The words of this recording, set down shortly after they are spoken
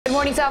Good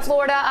morning, South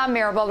Florida. I'm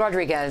Maribel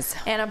Rodriguez.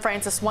 And I'm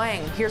Frances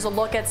Wang. Here's a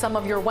look at some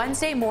of your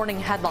Wednesday morning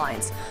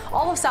headlines.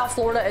 All of South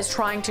Florida is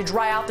trying to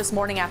dry out this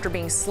morning after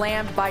being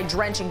slammed by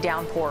drenching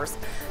downpours.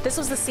 This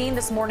was the scene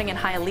this morning in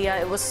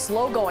Hialeah. It was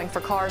slow going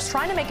for cars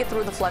trying to make it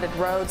through the flooded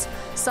roads.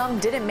 Some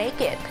didn't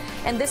make it.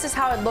 And this is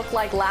how it looked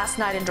like last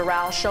night in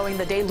Doral, showing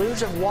the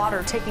deluge of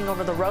water taking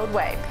over the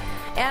roadway.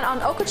 And on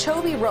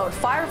Okeechobee Road,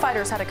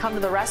 firefighters had to come to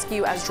the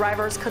rescue as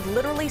drivers could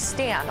literally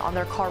stand on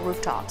their car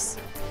rooftops.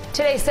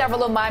 Today,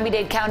 several of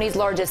Miami-Dade County's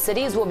largest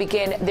cities will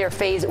begin their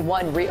Phase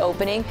 1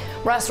 reopening.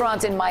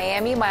 Restaurants in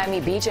Miami, Miami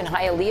Beach, and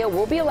Hialeah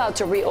will be allowed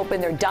to reopen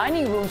their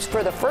dining rooms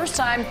for the first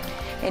time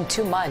in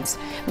 2 months.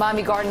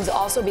 Miami Gardens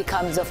also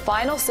becomes the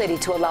final city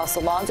to allow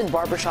salons and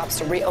barbershops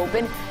to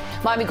reopen.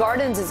 Miami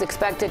Gardens is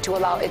expected to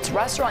allow its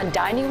restaurant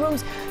dining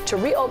rooms to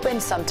reopen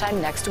sometime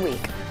next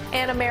week.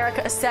 And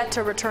America is set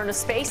to return to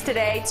space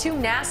today. 2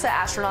 NASA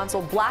astronauts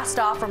will blast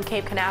off from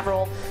Cape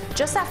Canaveral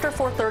just after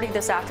 4:30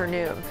 this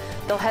afternoon.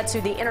 They'll head to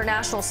the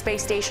International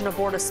Space Station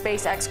aboard a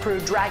SpaceX Crew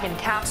Dragon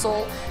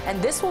capsule,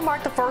 and this will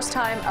mark the first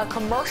time a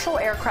commercial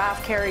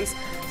spacecraft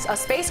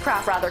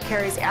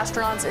carries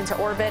astronauts into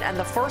orbit, and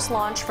the first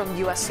launch from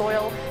U.S.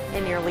 soil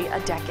in nearly a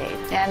decade.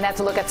 And that's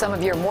a look at some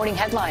of your morning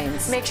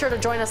headlines. Make sure to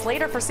join us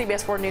later for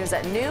CBS4 News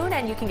at noon,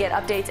 and you can get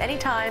updates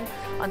anytime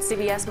on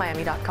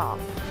CBSMiami.com.